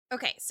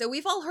Okay, so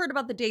we've all heard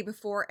about the day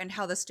before and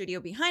how the studio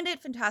behind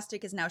it,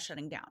 Fantastic, is now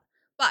shutting down.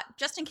 But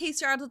just in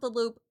case you're out of the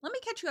loop, let me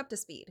catch you up to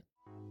speed.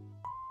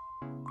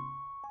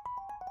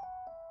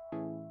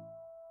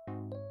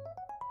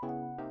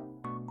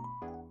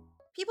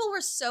 People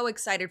were so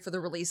excited for the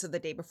release of the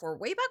day before,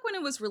 way back when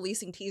it was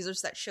releasing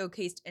teasers that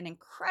showcased an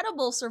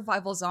incredible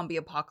survival zombie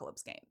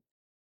apocalypse game.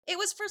 It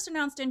was first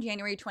announced in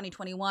January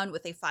 2021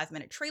 with a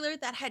 5-minute trailer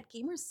that had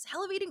gamers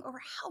salivating over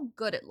how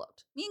good it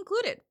looked, me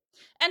included.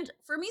 And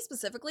for me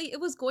specifically, it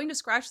was going to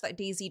scratch that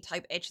DayZ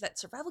type itch that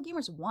survival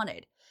gamers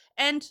wanted.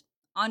 And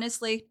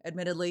honestly,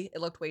 admittedly,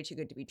 it looked way too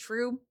good to be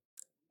true,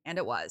 and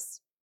it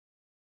was.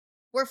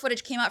 More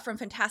footage came out from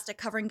Fantastic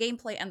covering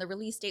gameplay, and the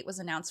release date was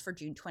announced for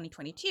June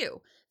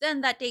 2022.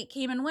 Then that date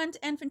came and went,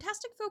 and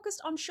Fantastic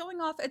focused on showing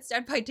off its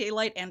Dead by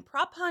Daylight and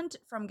Prop Hunt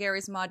from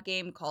Gary's mod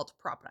game called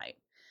Prop Night.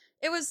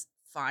 It was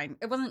fine,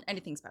 it wasn't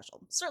anything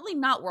special. Certainly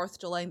not worth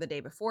delaying the day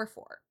before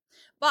for.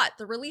 But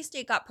the release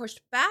date got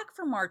pushed back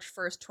from March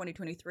 1st,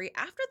 2023,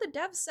 after the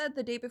devs said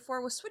the day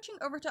before was switching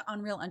over to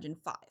Unreal Engine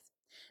 5.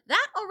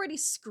 That already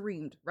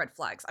screamed red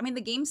flags. I mean,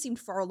 the game seemed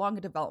far along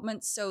in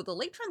development, so the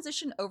late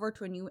transition over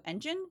to a new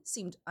engine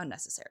seemed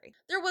unnecessary.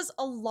 There was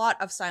a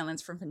lot of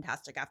silence from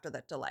Fantastic after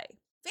that delay.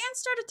 Fans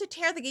started to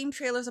tear the game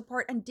trailers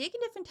apart and dig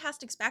into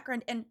Fantastic's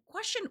background and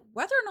question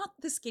whether or not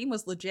this game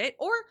was legit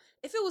or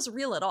if it was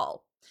real at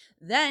all.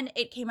 Then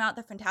it came out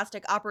that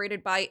Fantastic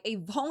operated by a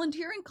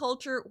volunteering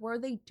culture where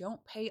they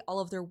don't pay all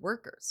of their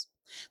workers.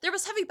 There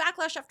was heavy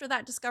backlash after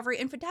that discovery,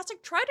 and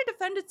Fantastic tried to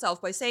defend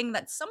itself by saying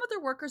that some of their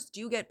workers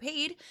do get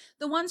paid,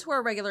 the ones who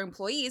are regular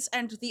employees,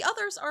 and the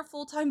others are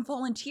full time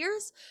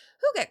volunteers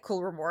who get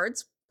cool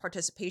rewards,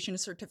 participation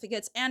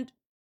certificates, and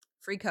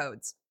free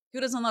codes.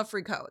 Who doesn't love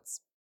free codes?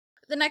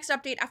 The next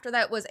update after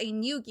that was a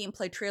new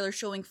gameplay trailer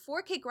showing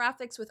 4K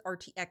graphics with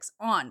RTX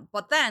on,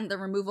 but then the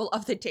removal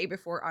of the day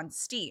before on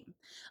Steam.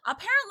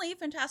 Apparently,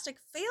 Fantastic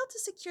failed to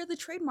secure the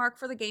trademark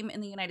for the game in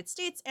the United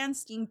States, and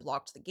Steam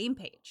blocked the game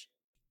page.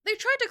 They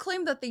tried to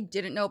claim that they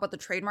didn't know about the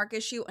trademark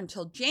issue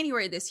until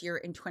January this year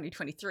in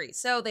 2023,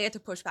 so they had to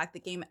push back the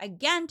game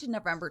again to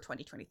November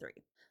 2023.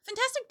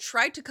 Fantastic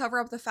tried to cover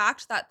up the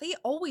fact that they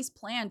always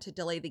planned to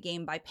delay the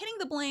game by pinning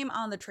the blame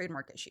on the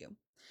trademark issue.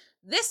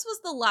 This was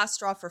the last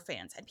straw for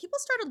fans, and people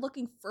started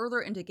looking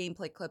further into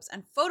gameplay clips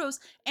and photos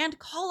and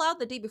call out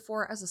the day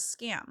before as a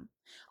scam.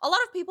 A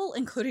lot of people,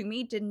 including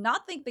me, did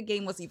not think the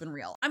game was even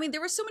real. I mean, there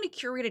were so many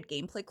curated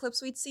gameplay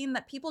clips we'd seen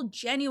that people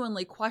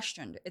genuinely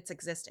questioned its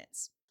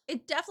existence.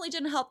 It definitely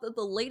didn't help that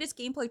the latest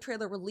gameplay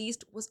trailer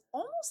released was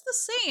almost the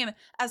same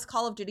as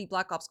Call of Duty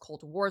Black Ops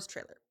Cold War's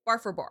trailer, bar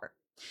for bar.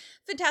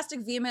 Fantastic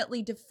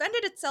vehemently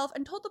defended itself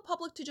and told the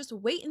public to just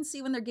wait and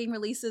see when their game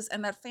releases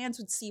and that fans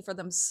would see for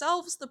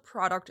themselves the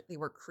product they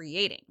were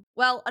creating.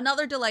 Well,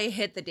 another delay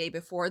hit the day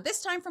before,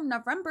 this time from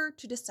November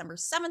to December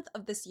 7th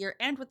of this year,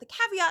 and with the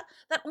caveat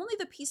that only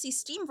the PC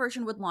Steam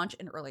version would launch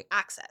in early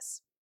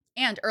access.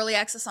 And early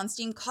access on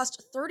Steam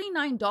cost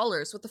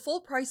 $39, with the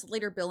full price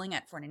later billing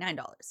at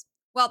 $49.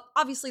 Well,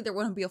 obviously there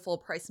wouldn't be a full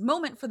price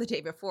moment for the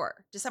day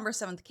before. December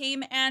 7th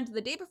came, and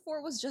the day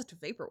before was just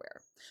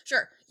vaporware.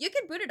 Sure, you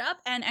could boot it up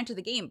and enter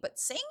the game, but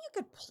saying you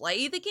could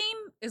play the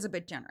game is a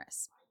bit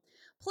generous.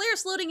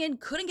 Players loading in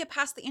couldn't get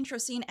past the intro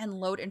scene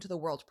and load into the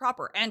world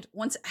proper, and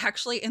once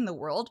actually in the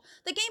world,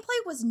 the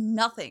gameplay was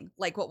nothing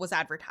like what was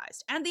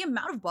advertised, and the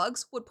amount of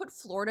bugs would put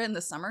Florida in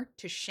the summer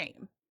to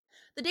shame.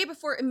 The day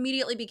before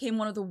immediately became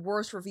one of the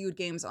worst reviewed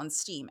games on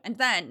Steam, and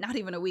then, not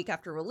even a week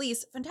after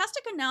release,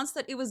 Fantastic announced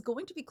that it was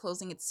going to be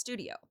closing its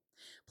studio.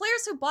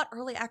 Players who bought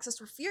early access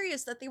were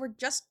furious that they were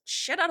just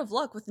shit out of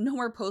luck with no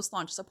more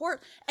post-launch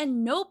support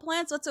and no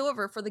plans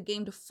whatsoever for the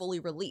game to fully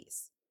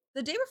release.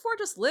 The day before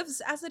just lives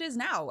as it is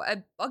now,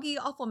 a buggy,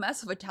 awful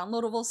mess of a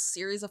downloadable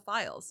series of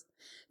files.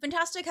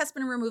 Fantastic has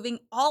been removing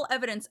all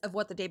evidence of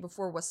what the day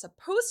before was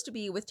supposed to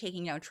be, with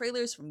taking down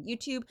trailers from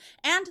YouTube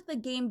and the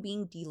game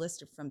being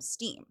delisted from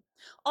Steam.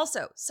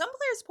 Also, some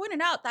players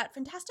pointed out that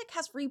Fantastic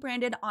has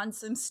rebranded on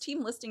some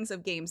Steam listings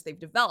of games they've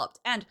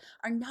developed and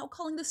are now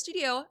calling the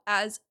studio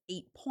as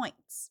 8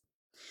 Points.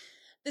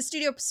 The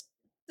studio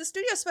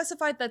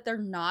specified that they're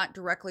not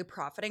directly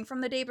profiting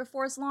from the day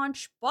before's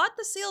launch, but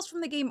the sales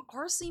from the game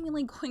are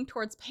seemingly going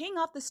towards paying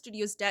off the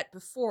studio's debt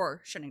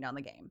before shutting down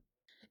the game.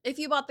 If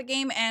you bought the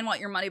game and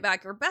want your money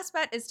back, your best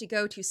bet is to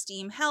go to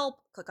Steam Help,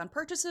 click on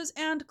Purchases,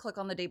 and click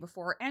on the day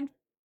before and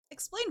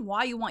explain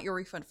why you want your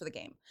refund for the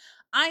game.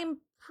 I'm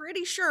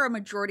pretty sure a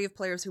majority of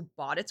players who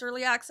bought its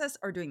early access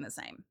are doing the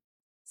same.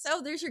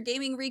 So there's your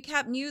gaming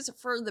recap news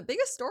for the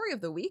biggest story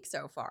of the week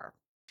so far.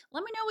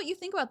 Let me know what you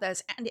think about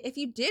this, and if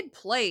you did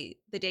play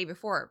the day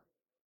before,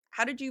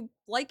 how did you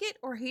like it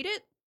or hate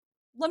it?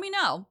 Let me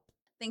know.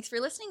 Thanks for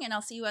listening, and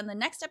I'll see you on the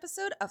next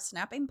episode of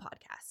Snap Aim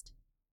Podcast.